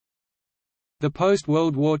The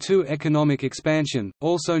post-World War II economic expansion,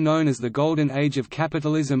 also known as the Golden Age of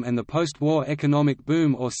Capitalism and the post-war economic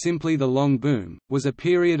boom or simply the Long Boom, was a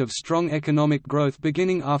period of strong economic growth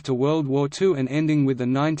beginning after World War II and ending with the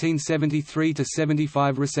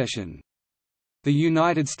 1973–75 recession. The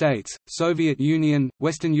United States, Soviet Union,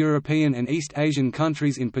 Western European and East Asian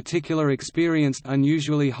countries in particular experienced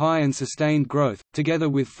unusually high and sustained growth, together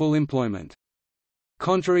with full employment.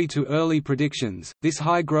 Contrary to early predictions, this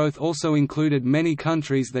high growth also included many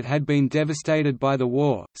countries that had been devastated by the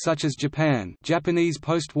war, such as Japan, Japanese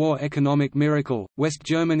post-war economic miracle, West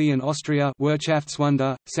Germany and Austria,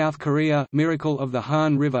 Wirtschaftswunder, South Korea, miracle of the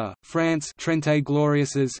Han River, France, Trente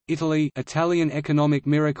Glorieuses, Italy, Italian economic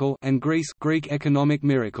miracle, and Greece, Greek economic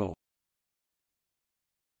miracle.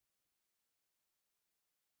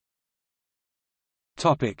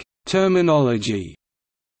 Topic: Terminology.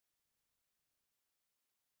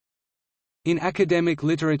 In academic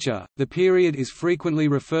literature, the period is frequently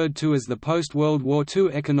referred to as the post-World War II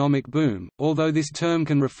economic boom, although this term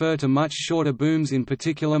can refer to much shorter booms in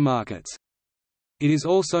particular markets. It is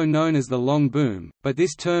also known as the Long Boom, but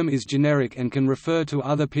this term is generic and can refer to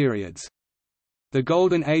other periods. The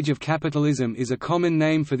Golden Age of Capitalism is a common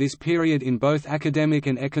name for this period in both academic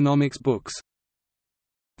and economics books.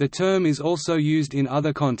 The term is also used in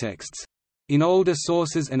other contexts. In older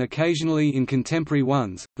sources and occasionally in contemporary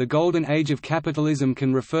ones, the Golden Age of Capitalism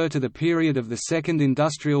can refer to the period of the Second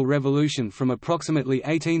Industrial Revolution from approximately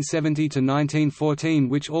 1870 to 1914,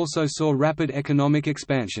 which also saw rapid economic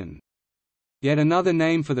expansion. Yet another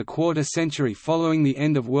name for the quarter century following the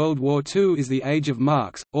end of World War II is the Age of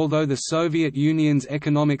Marx, although the Soviet Union's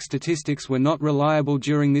economic statistics were not reliable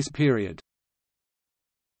during this period.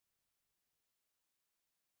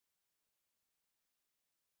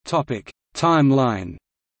 Timeline.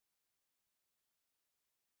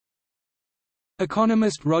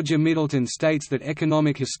 Economist Roger Middleton states that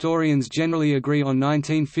economic historians generally agree on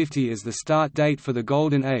 1950 as the start date for the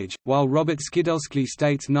Golden Age, while Robert Skidelsky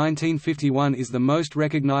states 1951 is the most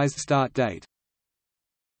recognized start date.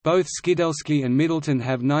 Both Skidelsky and Middleton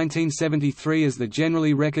have 1973 as the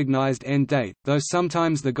generally recognized end date, though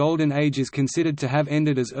sometimes the Golden Age is considered to have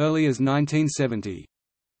ended as early as 1970.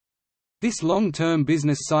 This long-term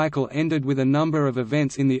business cycle ended with a number of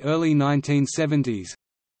events in the early 1970s.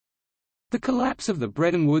 The collapse of the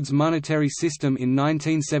Bretton Woods monetary system in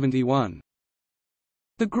 1971.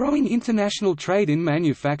 The growing international trade in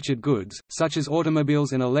manufactured goods, such as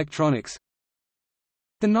automobiles and electronics.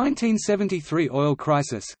 The 1973 oil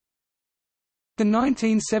crisis. The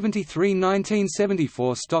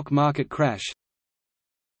 1973–1974 stock market crash.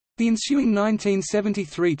 The ensuing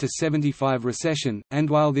 1973–75 recession, and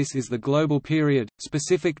while this is the global period,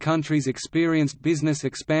 specific countries experienced business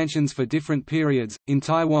expansions for different periods. In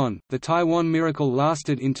Taiwan, the Taiwan miracle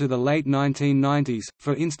lasted into the late 1990s,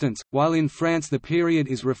 for instance, while in France the period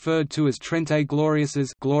is referred to as Trente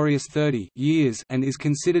Glorieuses, glorious 30 years, and is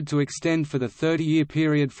considered to extend for the 30-year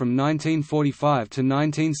period from 1945 to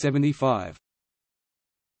 1975.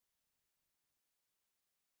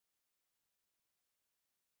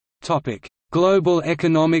 Global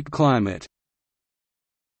economic climate.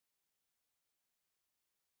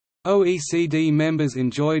 OECD members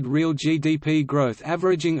enjoyed real GDP growth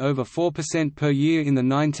averaging over 4% per year in the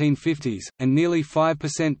 1950s, and nearly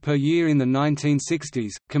 5% per year in the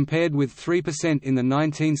 1960s, compared with 3% in the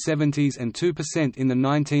 1970s and 2% in the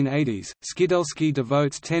 1980s. Skidelsky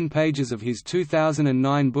devotes 10 pages of his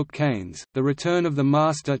 2009 book Keynes, The Return of the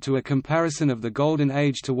Master, to a comparison of the Golden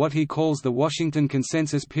Age to what he calls the Washington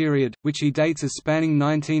Consensus period, which he dates as spanning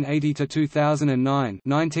 1980 to 2009,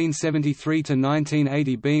 1973 to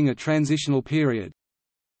 1980 being a transitional period.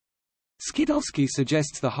 Skidelsky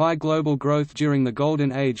suggests the high global growth during the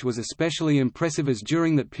Golden Age was especially impressive as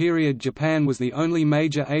during that period Japan was the only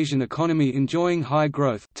major Asian economy enjoying high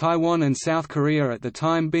growth, Taiwan and South Korea at the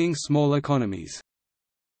time being small economies.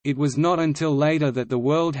 It was not until later that the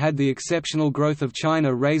world had the exceptional growth of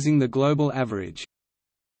China raising the global average.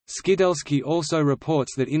 Skidelsky also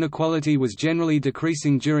reports that inequality was generally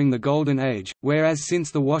decreasing during the Golden Age, whereas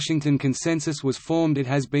since the Washington Consensus was formed it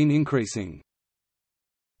has been increasing.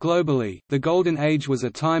 Globally, the Golden Age was a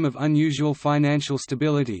time of unusual financial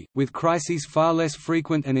stability, with crises far less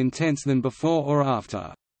frequent and intense than before or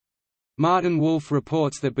after. Martin Wolf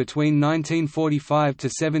reports that between 1945 to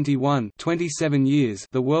 71, 27 years,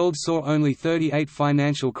 the world saw only 38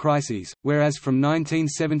 financial crises, whereas from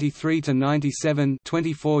 1973 to 97,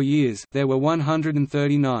 24 years, there were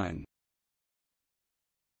 139.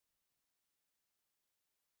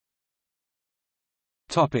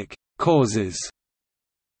 Topic: Causes.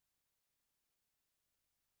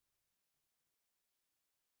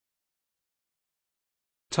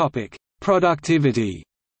 Productivity.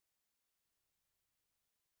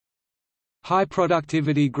 High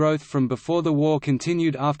productivity growth from before the war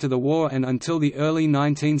continued after the war and until the early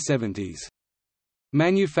 1970s.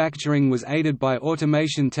 Manufacturing was aided by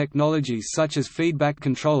automation technologies such as feedback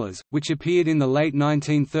controllers, which appeared in the late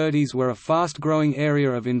 1930s, were a fast-growing area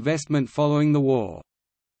of investment following the war.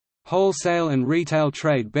 Wholesale and retail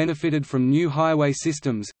trade benefited from new highway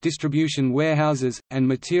systems, distribution warehouses, and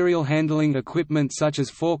material handling equipment such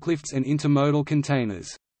as forklifts and intermodal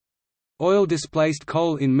containers. Oil displaced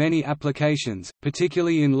coal in many applications,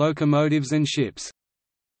 particularly in locomotives and ships.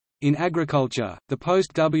 In agriculture, the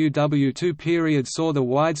post-World War II period saw the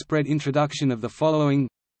widespread introduction of the following: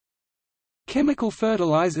 chemical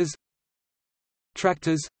fertilizers,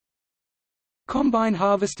 tractors, combine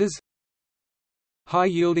harvesters,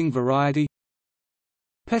 high-yielding variety,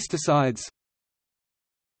 pesticides.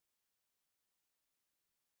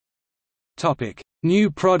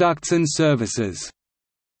 New products and services.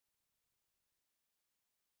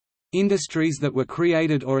 Industries that were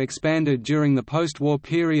created or expanded during the post-war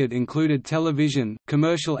period included television,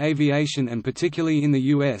 commercial aviation and particularly in the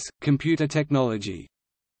US, computer technology.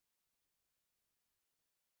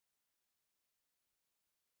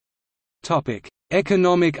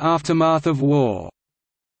 Economic aftermath of war.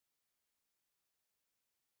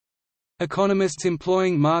 Economists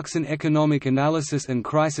employing Marxian economic analysis and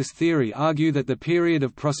crisis theory argue that the period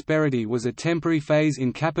of prosperity was a temporary phase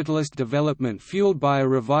in capitalist development fueled by a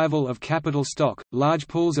revival of capital stock, large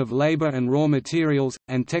pools of labor and raw materials,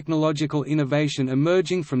 and technological innovation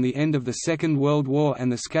emerging from the end of the Second World War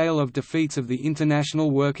and the scale of defeats of the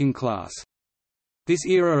international working class. This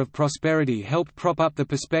era of prosperity helped prop up the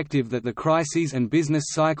perspective that the crises and business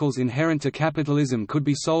cycles inherent to capitalism could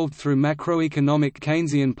be solved through macroeconomic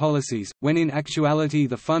Keynesian policies, when in actuality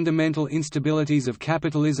the fundamental instabilities of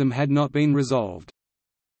capitalism had not been resolved.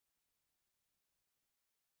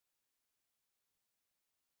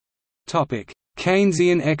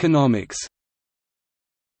 Keynesian economics.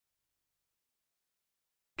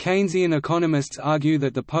 Keynesian economists argue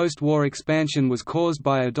that the post-war expansion was caused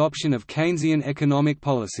by adoption of Keynesian economic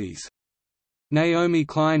policies. Naomi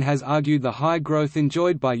Klein has argued the high growth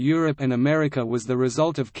enjoyed by Europe and America was the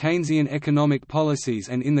result of Keynesian economic policies,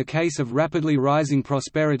 and in the case of rapidly rising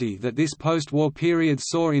prosperity that this post-war period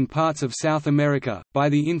saw in parts of South America, by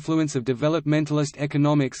the influence of developmentalist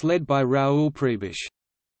economics led by Raoul Prebisch.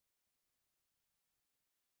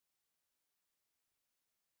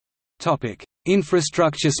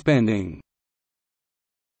 Infrastructure spending.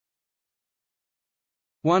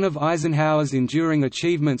 One of Eisenhower's enduring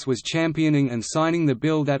achievements was championing and signing the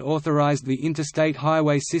bill that authorized the interstate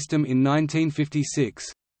highway system in 1956.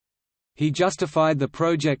 He justified the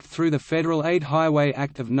project through the Federal Aid Highway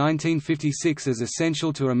Act of 1956 as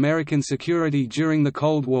essential to American security during the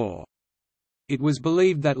Cold War. It was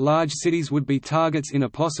believed that large cities would be targets in a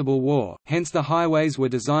possible war, hence the highways were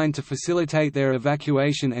designed to facilitate their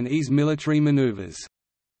evacuation and ease military maneuvers.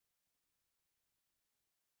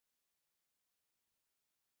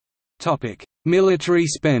 Military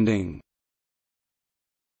spending.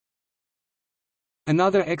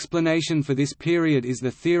 Another explanation for this period is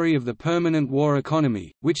the theory of the permanent war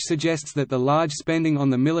economy, which suggests that the large spending on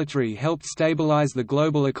the military helped stabilize the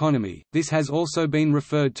global economy. This has also been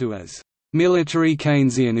referred to as military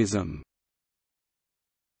Keynesianism.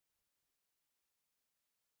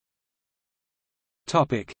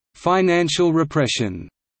 Financial repression.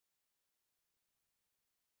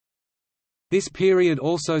 This period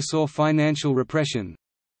also saw financial repression.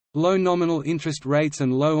 Low nominal interest rates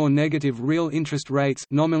and low or negative real interest rates,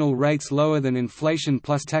 nominal rates lower than inflation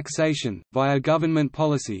plus taxation, via government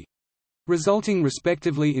policy, resulting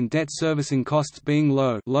respectively in debt servicing costs being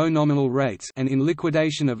low nominal rates and in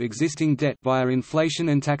liquidation of existing debt via inflation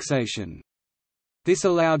and taxation. This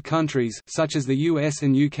allowed countries, such as the US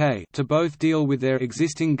and UK, to both deal with their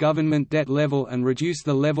existing government debt level and reduce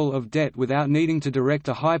the level of debt without needing to direct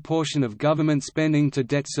a high portion of government spending to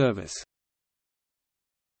debt service.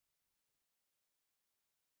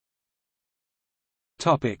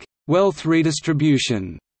 Wealth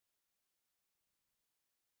redistribution.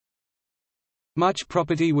 Much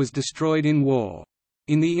property was destroyed in war.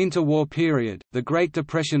 In the interwar period, the Great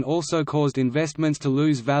Depression also caused investments to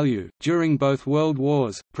lose value. During both World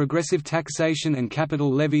Wars, progressive taxation and capital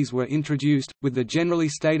levies were introduced, with the generally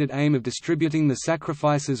stated aim of distributing the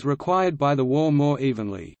sacrifices required by the war more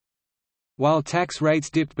evenly. While tax rates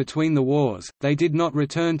dipped between the wars, they did not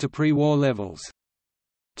return to pre-war levels.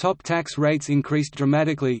 Top tax rates increased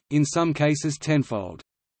dramatically, in some cases tenfold.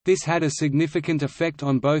 This had a significant effect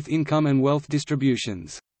on both income and wealth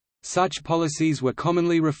distributions. Such policies were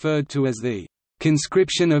commonly referred to as the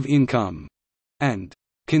conscription of income, and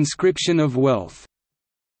conscription of wealth.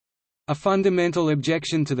 A fundamental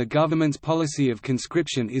objection to the government's policy of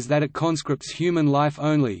conscription is that it conscripts human life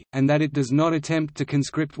only, and that it does not attempt to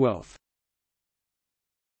conscript wealth.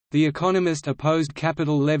 The Economist opposed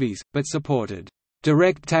capital levies, but supported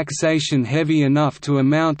direct taxation heavy enough to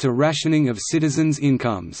amount to rationing of citizens'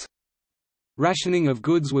 incomes. Rationing of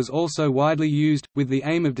goods was also widely used, with the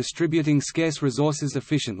aim of distributing scarce resources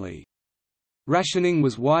efficiently. Rationing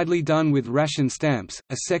was widely done with ration stamps,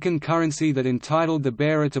 a second currency that entitled the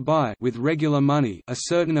bearer to buy with regular money a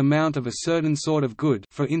certain amount of a certain sort of good,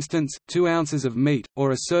 for instance, 2 ounces of meat,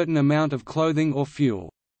 or a certain amount of clothing or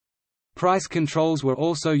fuel. Price controls were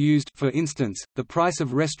also used, for instance, the price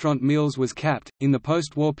of restaurant meals was capped. In the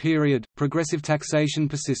post-war period, progressive taxation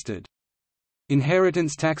persisted.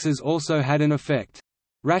 Inheritance taxes also had an effect.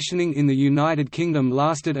 Rationing in the United Kingdom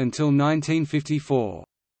lasted until 1954.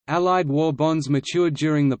 Allied war bonds matured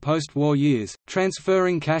during the post-war years,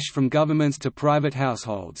 transferring cash from governments to private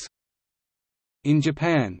households. In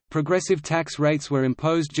Japan, progressive tax rates were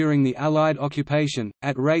imposed during the Allied occupation,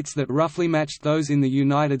 at rates that roughly matched those in the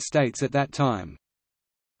United States at that time.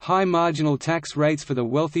 High marginal tax rates for the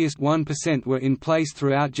wealthiest 1% were in place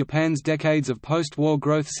throughout Japan's decades of post-war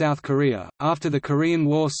growth. South Korea, after the Korean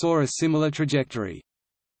War, saw a similar trajectory.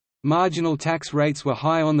 Marginal tax rates were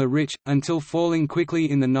high on the rich, until falling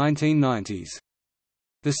quickly in the 1990s.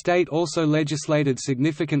 The state also legislated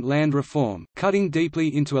significant land reform, cutting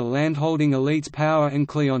deeply into a landholding elite's power and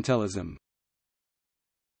clientelism.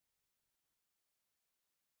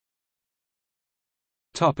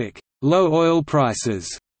 Low oil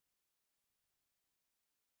prices.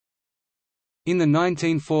 In the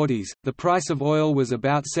 1940s, the price of oil was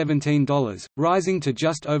about $17, rising to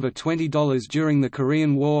just over $20 during the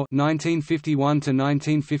Korean War 1951 to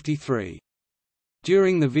 1953.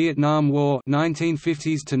 During the Vietnam War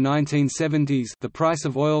 1950s to 1970s, the price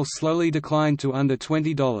of oil slowly declined to under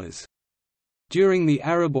 $20. During the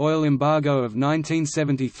Arab oil embargo of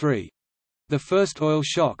 1973—the first oil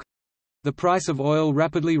shock—the price of oil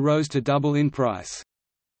rapidly rose to double in price.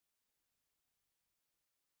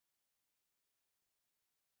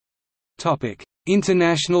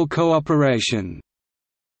 International cooperation.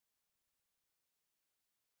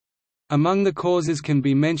 Among the causes can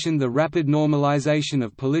be mentioned the rapid normalization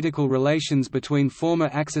of political relations between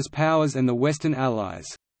former Axis powers and the Western Allies.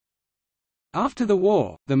 After the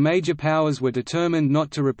war, the major powers were determined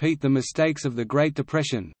not to repeat the mistakes of the Great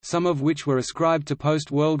Depression, some of which were ascribed to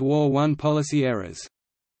post-World War I policy errors.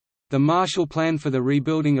 The Marshall Plan for the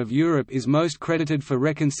rebuilding of Europe is most credited for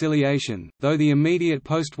reconciliation, though the immediate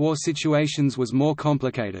post-war situations was more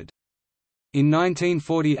complicated. In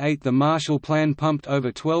 1948 the Marshall Plan pumped over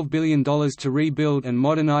 $12 billion to rebuild and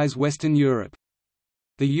modernize Western Europe.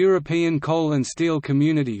 The European Coal and Steel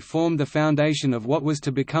Community formed the foundation of what was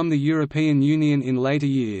to become the European Union in later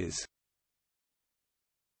years.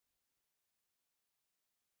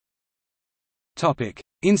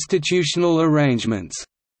 Institutional arrangements.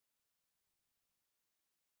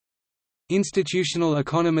 Institutional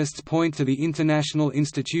economists point to the international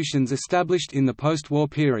institutions established in the post-war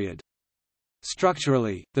period.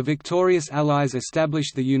 Structurally, the victorious Allies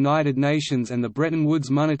established the United Nations and the Bretton Woods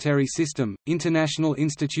monetary system, international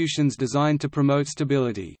institutions designed to promote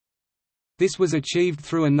stability. This was achieved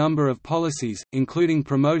through a number of policies, including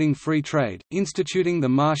promoting free trade, instituting the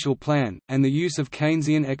Marshall Plan, and the use of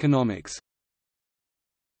Keynesian economics.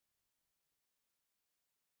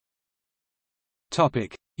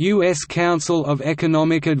 U.S. Council of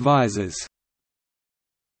Economic Advisers.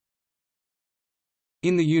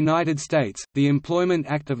 In the United States, the Employment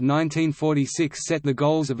Act of 1946 set the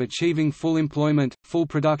goals of achieving full employment, full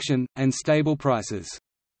production, and stable prices.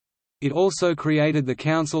 It also created the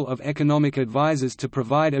Council of Economic Advisers to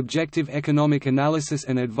provide objective economic analysis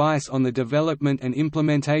and advice on the development and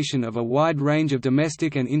implementation of a wide range of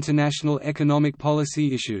domestic and international economic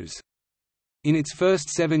policy issues. In its first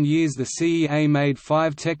 7 years the CEA made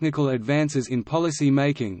 5 technical advances in policy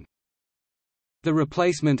making: the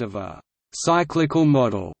replacement of a «cyclical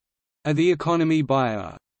model» of the economy by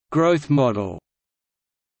a «growth model»,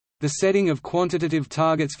 the setting of quantitative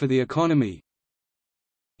targets for the economy,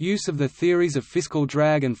 use of the theories of fiscal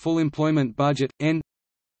drag and full employment budget,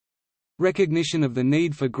 recognition of the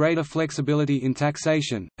need for greater flexibility in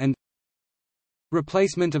taxation, and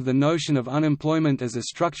replacement of the notion of unemployment as a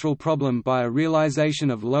structural problem by a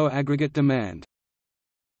realization of low aggregate demand.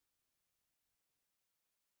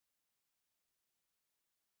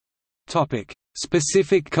 Topic: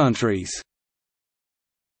 Specific countries.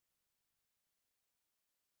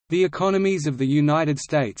 The economies of the United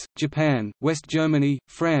States, Japan, West Germany,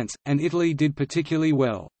 France, and Italy did particularly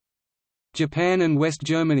well. Japan and West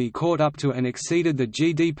Germany caught up to and exceeded the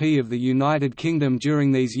GDP of the United Kingdom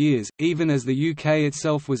during these years, even as the UK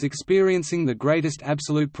itself was experiencing the greatest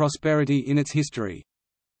absolute prosperity in its history.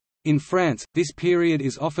 In France, this period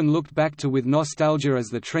is often looked back to with nostalgia as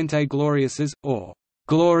the Trente Glorieuses, or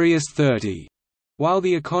Glorious 30. While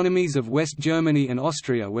the economies of West Germany and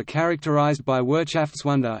Austria were characterized by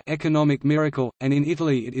Wirtschaftswunder, economic miracle, and in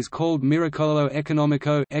Italy it is called miracolo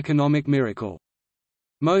economico, economic miracle.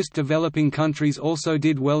 Most developing countries also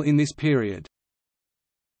did well in this period.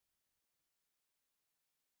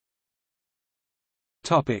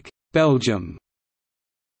 Topic: Belgium.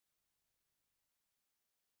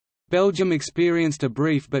 Belgium experienced a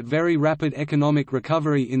brief but very rapid economic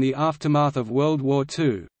recovery in the aftermath of World War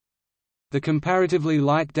II. The comparatively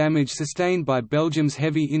light damage sustained by Belgium's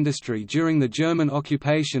heavy industry during the German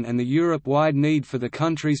occupation and the Europe-wide need for the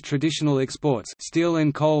country's traditional exports, steel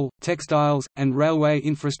and coal, textiles, and railway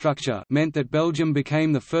infrastructure, meant that Belgium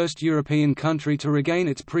became the first European country to regain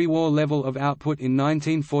its pre-war level of output in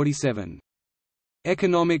 1947.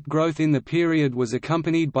 Economic growth in the period was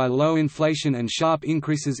accompanied by low inflation and sharp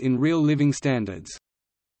increases in real living standards.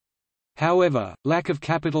 However, lack of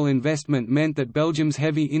capital investment meant that Belgium's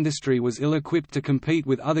heavy industry was ill-equipped to compete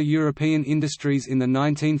with other European industries in the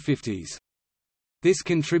 1950s. This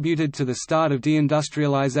contributed to the start of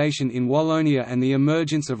deindustrialization in Wallonia and the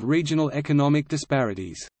emergence of regional economic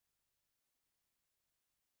disparities.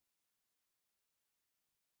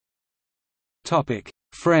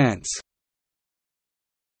 France.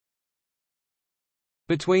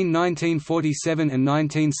 Between 1947 and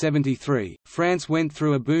 1973, France went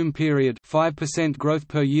through a boom period, 5% growth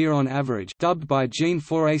per year on average, dubbed by Jean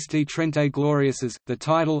Forestier Trente Glorieuses, the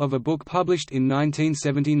title of a book published in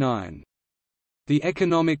 1979. The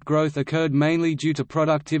economic growth occurred mainly due to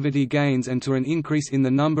productivity gains and to an increase in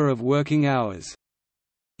the number of working hours.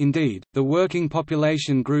 Indeed, the working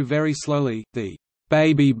population grew very slowly, the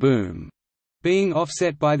baby boom being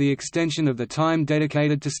offset by the extension of the time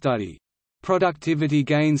dedicated to study. Productivity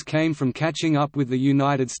gains came from catching up with the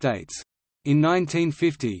United States. In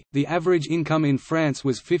 1950, the average income in France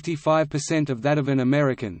was 55% of that of an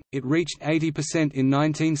American, it reached 80% in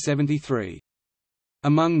 1973.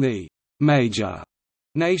 Among the major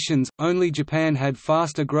nations, only Japan had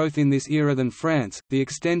faster growth in this era than France. The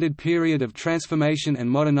extended period of transformation and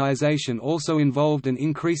modernization also involved an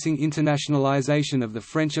increasing internationalization of the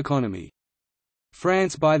French economy.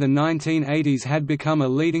 France by the 1980s had become a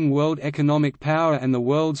leading world economic power and the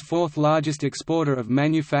world's fourth largest exporter of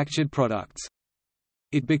manufactured products.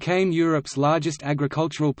 It became Europe's largest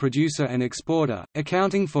agricultural producer and exporter,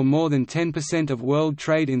 accounting for more than 10% of world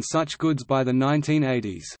trade in such goods by the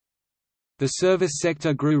 1980s. The service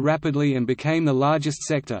sector grew rapidly and became the largest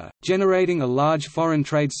sector, generating a large foreign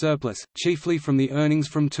trade surplus, chiefly from the earnings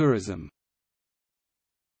from tourism.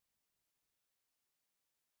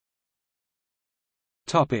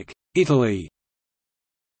 Italy.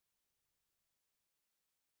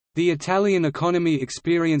 The Italian economy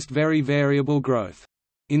experienced very variable growth.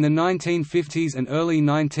 In the 1950s and early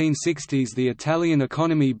 1960s the Italian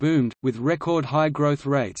economy boomed, with record high growth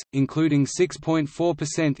rates, including 6.4%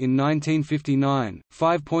 in 1959,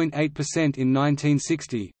 5.8% in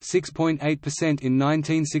 1960, 6.8% in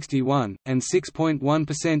 1961, and 6.1%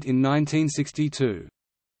 in 1962.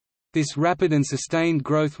 This rapid and sustained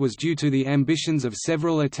growth was due to the ambitions of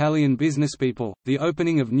several Italian businesspeople, the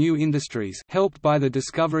opening of new industries helped by the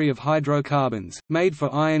discovery of hydrocarbons, made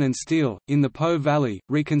for iron and steel, in the Po Valley,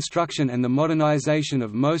 reconstruction and the modernization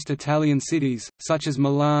of most Italian cities, such as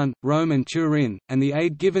Milan, Rome and Turin, and the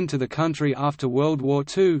aid given to the country after World War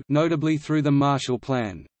II, notably through the Marshall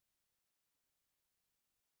Plan.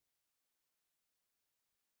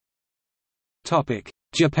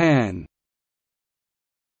 Japan.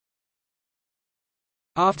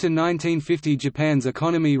 After 1950 Japan's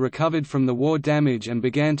economy recovered from the war damage and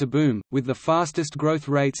began to boom, with the fastest growth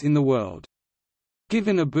rates in the world.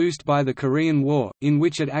 Given a boost by the Korean War, in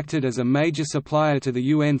which it acted as a major supplier to the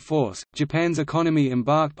UN force, Japan's economy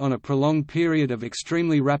embarked on a prolonged period of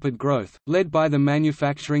extremely rapid growth, led by the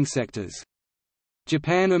manufacturing sectors.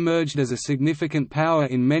 Japan emerged as a significant power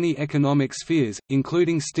in many economic spheres,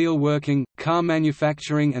 including steel working, car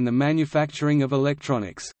manufacturing and the manufacturing of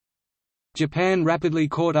electronics. Japan rapidly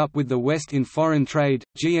caught up with the West in foreign trade,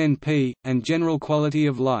 GNP, and general quality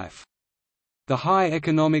of life. The high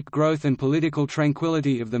economic growth and political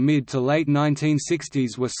tranquility of the mid to late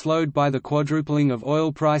 1960s were slowed by the quadrupling of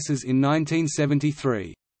oil prices in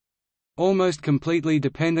 1973. Almost completely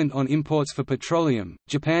dependent on imports for petroleum,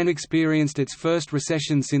 Japan experienced its first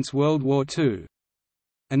recession since World War II.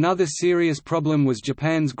 Another serious problem was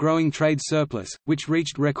Japan's growing trade surplus, which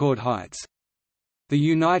reached record heights. The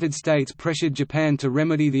United States pressured Japan to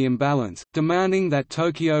remedy the imbalance, demanding that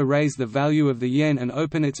Tokyo raise the value of the yen and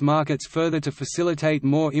open its markets further to facilitate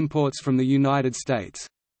more imports from the United States.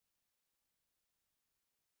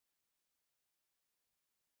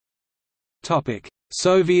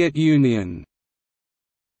 Soviet Union.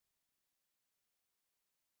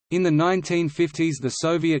 In the 1950s, the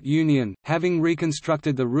Soviet Union, having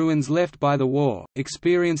reconstructed the ruins left by the war,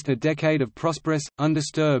 experienced a decade of prosperous,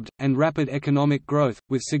 undisturbed, and rapid economic growth,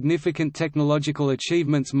 with significant technological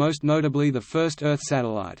achievements, most notably the first Earth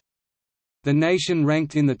satellite. The nation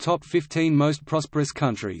ranked in the top 15 most prosperous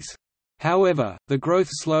countries. However, the growth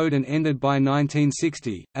slowed and ended by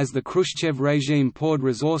 1960, as the Khrushchev regime poured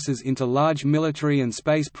resources into large military and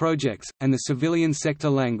space projects, and the civilian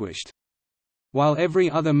sector languished. While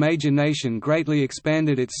every other major nation greatly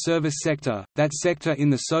expanded its service sector, that sector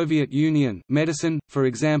in the Soviet Union, medicine, for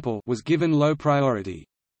example, was given low priority.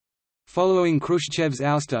 Following Khrushchev's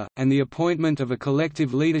ouster, and the appointment of a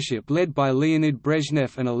collective leadership led by Leonid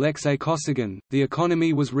Brezhnev and Alexei Kosygin, the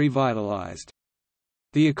economy was revitalized.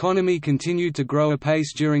 The economy continued to grow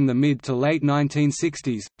apace during the mid to late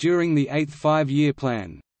 1960s, during the Eighth Five-Year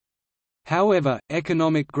Plan. However,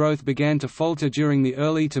 economic growth began to falter during the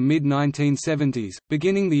early to mid-1970s,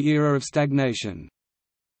 beginning the era of stagnation.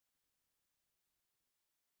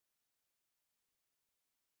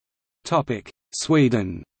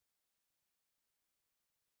 Sweden.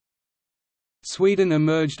 Sweden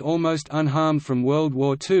emerged almost unharmed from World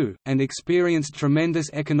War II, and experienced tremendous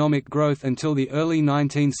economic growth until the early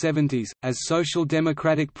 1970s, as Social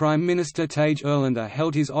Democratic Prime Minister Tage Erlander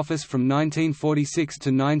held his office from 1946 to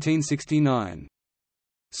 1969.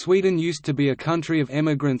 Sweden used to be a country of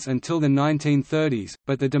emigrants until the 1930s,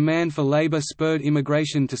 but the demand for labour spurred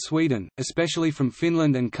immigration to Sweden, especially from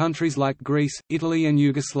Finland and countries like Greece, Italy and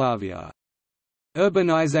Yugoslavia.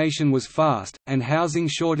 Urbanization was fast, and housing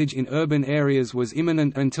shortage in urban areas was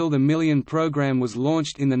imminent until the Million Programme was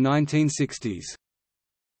launched in the 1960s.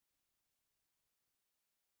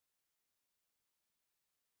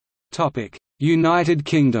 United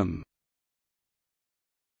Kingdom.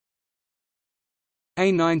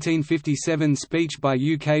 A 1957 speech by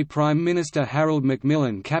UK Prime Minister Harold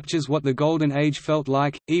Macmillan captures what the Golden Age felt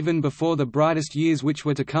like, even before the brightest years which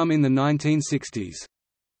were to come in the 1960s.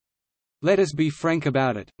 Let us be frank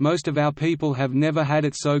about it, most of our people have never had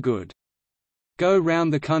it so good. Go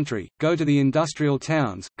round the country, go to the industrial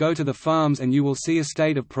towns, go to the farms and you will see a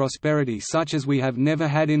state of prosperity such as we have never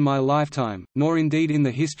had in my lifetime, nor indeed in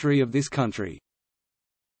the history of this country.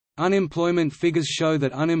 Unemployment figures show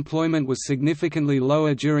that unemployment was significantly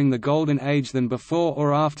lower during the Golden Age than before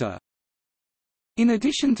or after. In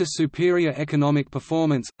addition to superior economic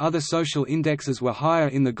performance, other social indexes were higher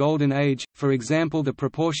in the Golden Age, for example the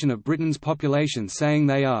proportion of Britain's population saying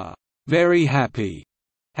they are "very happy"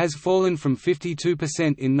 has fallen from 52%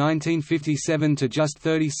 in 1957 to just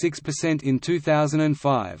 36% in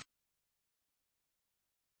 2005.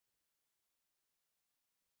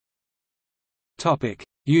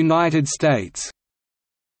 United States.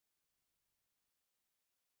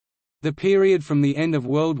 The period from the end of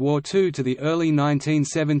World War II to the early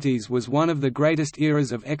 1970s was one of the greatest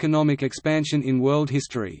eras of economic expansion in world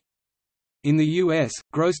history. In the U.S.,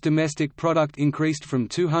 gross domestic product increased from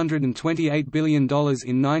 $228 billion in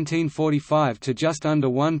 1945 to just under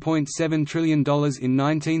 $1.7 trillion in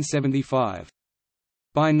 1975.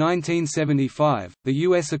 By 1975, the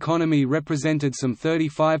U.S. economy represented some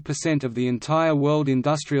 35% of the entire world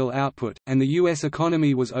industrial output, and the U.S.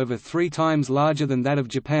 economy was over 3 times larger than that of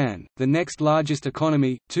Japan. The next largest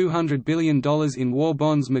economy, $200 billion in war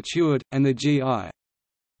bonds matured, and the G.I.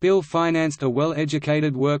 Bill financed a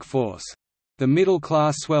well-educated workforce. The middle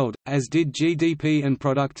class swelled, as did GDP and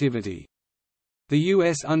productivity. The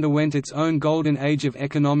U.S. underwent its own golden age of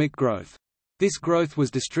economic growth. This growth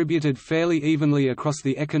was distributed fairly evenly across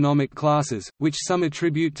the economic classes, which some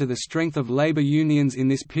attribute to the strength of labor unions in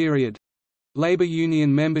this period. Labor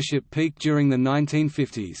union membership peaked during the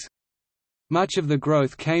 1950s. Much of the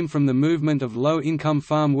growth came from the movement of low-income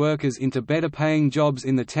farm workers into better-paying jobs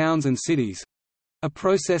in the towns and cities, a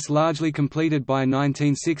process largely completed by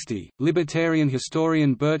 1960. Libertarian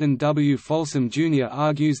historian Burton W. Folsom Jr.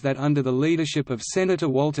 argues that under the leadership of Senator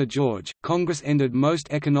Walter George, Congress ended most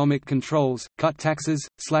economic controls, cut taxes,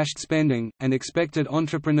 slashed spending, and expected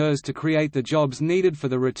entrepreneurs to create the jobs needed for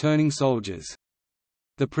the returning soldiers.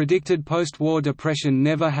 The predicted post-war depression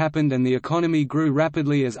never happened and the economy grew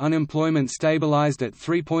rapidly as unemployment stabilized at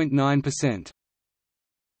 3.9%.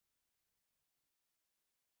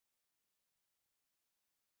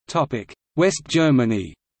 West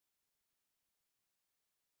Germany.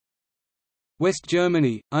 West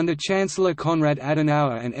Germany, under Chancellor Konrad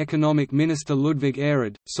Adenauer and Economic Minister Ludwig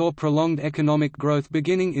Erhard, saw prolonged economic growth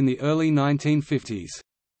beginning in the early 1950s.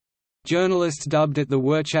 Journalists dubbed it the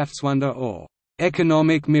Wirtschaftswunder or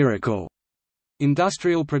economic miracle.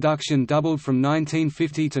 Industrial production doubled from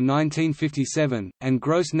 1950 to 1957, and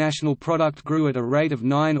gross national product grew at a rate of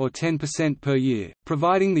 9 or 10% per year,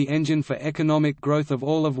 providing the engine for economic growth of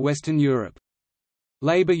all of Western Europe.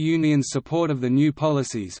 Labor unions' support of the new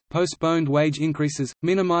policies, postponed wage increases,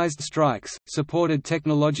 minimized strikes, supported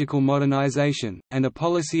technological modernization, and a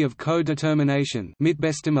policy of co-determination,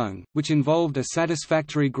 which involved a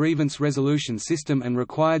satisfactory grievance resolution system and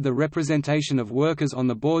required the representation of workers on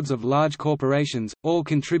the boards of large corporations, all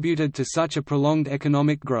contributed to such a prolonged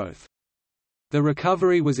economic growth. The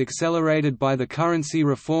recovery was accelerated by the currency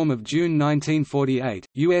reform of June 1948,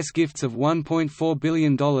 U.S. gifts of $1.4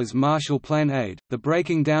 billion Marshall Plan aid, the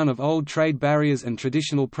breaking down of old trade barriers and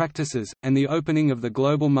traditional practices, and the opening of the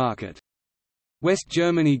global market. West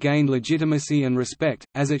Germany gained legitimacy and respect,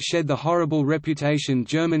 as it shed the horrible reputation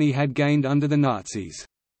Germany had gained under the Nazis.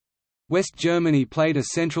 West Germany played a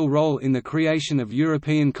central role in the creation of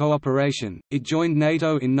European cooperation. It joined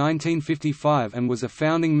NATO in 1955 and was a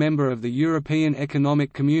founding member of the European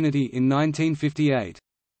Economic Community in 1958.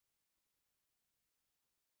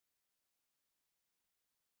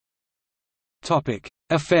 Topic: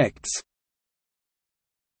 Effects.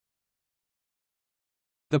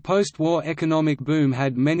 The post-war economic boom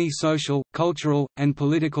had many social, cultural, and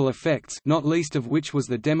political effects, not least of which was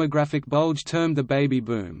the demographic bulge termed the baby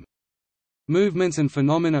boom. Movements and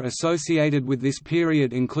phenomena associated with this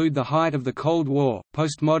period include the height of the Cold War,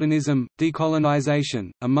 postmodernism,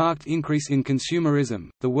 decolonization, a marked increase in consumerism,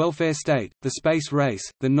 the welfare state, the space race,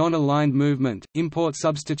 the non-aligned movement, import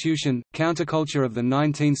substitution, counterculture of the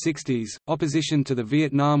 1960s, opposition to the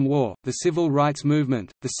Vietnam War, the civil rights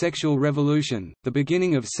movement, the sexual revolution, the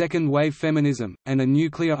beginning of second-wave feminism, and a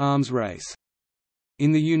nuclear arms race.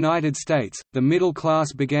 In the United States, the middle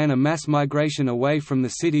class began a mass migration away from the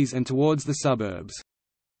cities and towards the suburbs.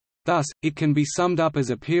 Thus, it can be summed up as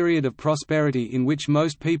a period of prosperity in which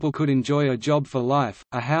most people could enjoy a job for life,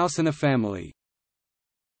 a house and a family.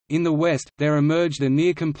 In the West, there emerged a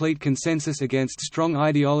near-complete consensus against strong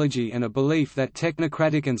ideology and a belief that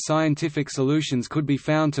technocratic and scientific solutions could be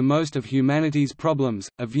found to most of humanity's problems,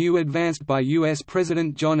 a view advanced by U.S.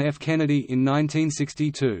 President John F. Kennedy in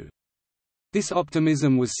 1962. This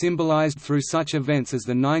optimism was symbolized through such events as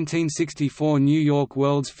the 1964 New York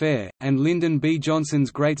World's Fair, and Lyndon B.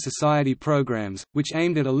 Johnson's Great Society programs, which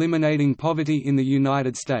aimed at eliminating poverty in the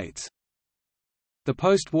United States. The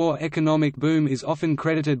post-war economic boom is often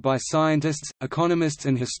credited by scientists, economists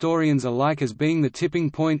and historians alike as being the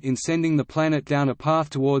tipping point in sending the planet down a path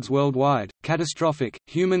towards worldwide, catastrophic,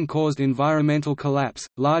 human-caused environmental collapse,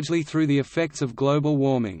 largely through the effects of global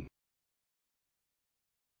warming.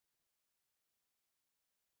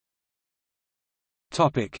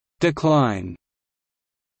 Decline.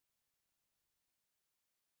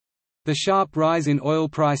 The sharp rise in oil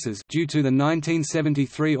prices due to the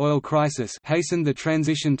 1973 oil crisis hastened the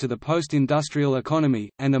transition to the post-industrial economy,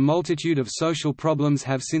 and a multitude of social problems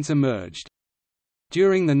have since emerged.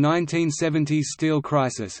 During the 1970s steel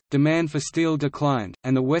crisis, demand for steel declined,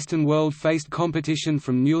 and the Western world faced competition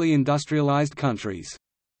from newly industrialized countries.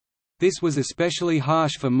 This was especially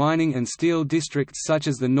harsh for mining and steel districts such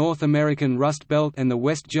as the North American Rust Belt and the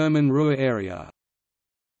West German Ruhr area.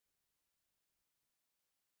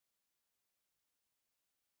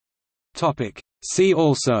 See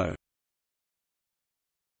also: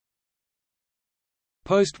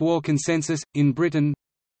 Post-war consensus, in Britain,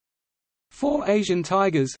 Four Asian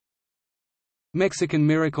tigers, Mexican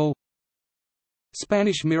miracle,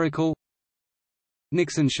 Spanish miracle,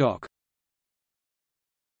 Nixon shock.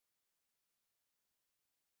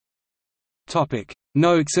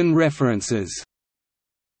 Notes and references.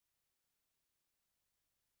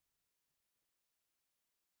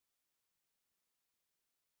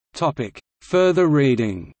 Further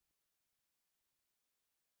reading.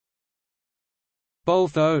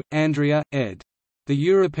 Boltho, Andrea, ed. The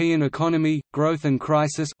European Economy, Growth and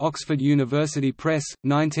Crisis, Oxford University Press,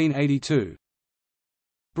 1982.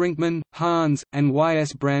 Brinkman, Hans, and Y.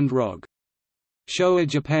 S. Brand-Rogge. Showa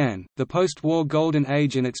Japan, The Post-War Golden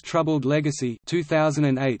Age and Its Troubled Legacy,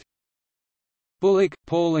 2008. Bullock,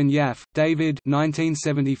 Paul and Yaff, David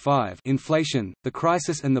 1975 Inflation, The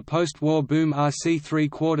Crisis and the Post-War Boom RC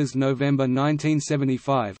 3/4 November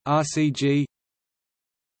 1975, RCG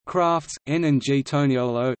Crafts, N. and G.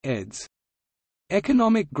 Toniolo, eds.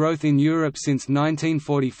 Economic Growth in Europe Since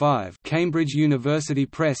 1945 Cambridge University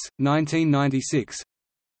Press, 1996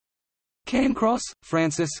 Cairncross,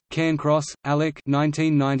 Francis, Cairncross, Alec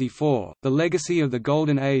 1994, The Legacy of the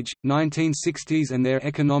Golden Age, 1960s and Their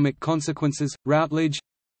Economic Consequences, Routledge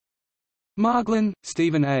Margolin,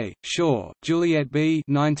 Stephen A., Shaw, Juliet B.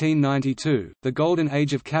 1992, The Golden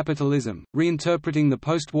Age of Capitalism, Reinterpreting the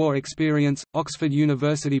Post-War Experience, Oxford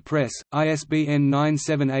University Press, ISBN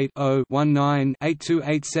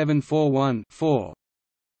 978-0-19-828741-4.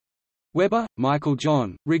 Weber, Michael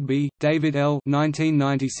John, Rigby, David L.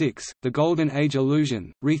 1996, The Golden Age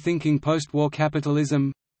Illusion, Rethinking Post-War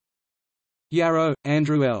Capitalism Yarrow,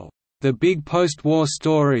 Andrew L. The Big Post-War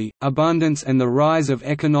Story, Abundance and the Rise of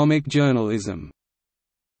Economic Journalism.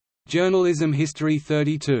 Journalism History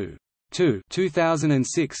 32.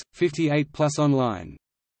 2006, 58+ online.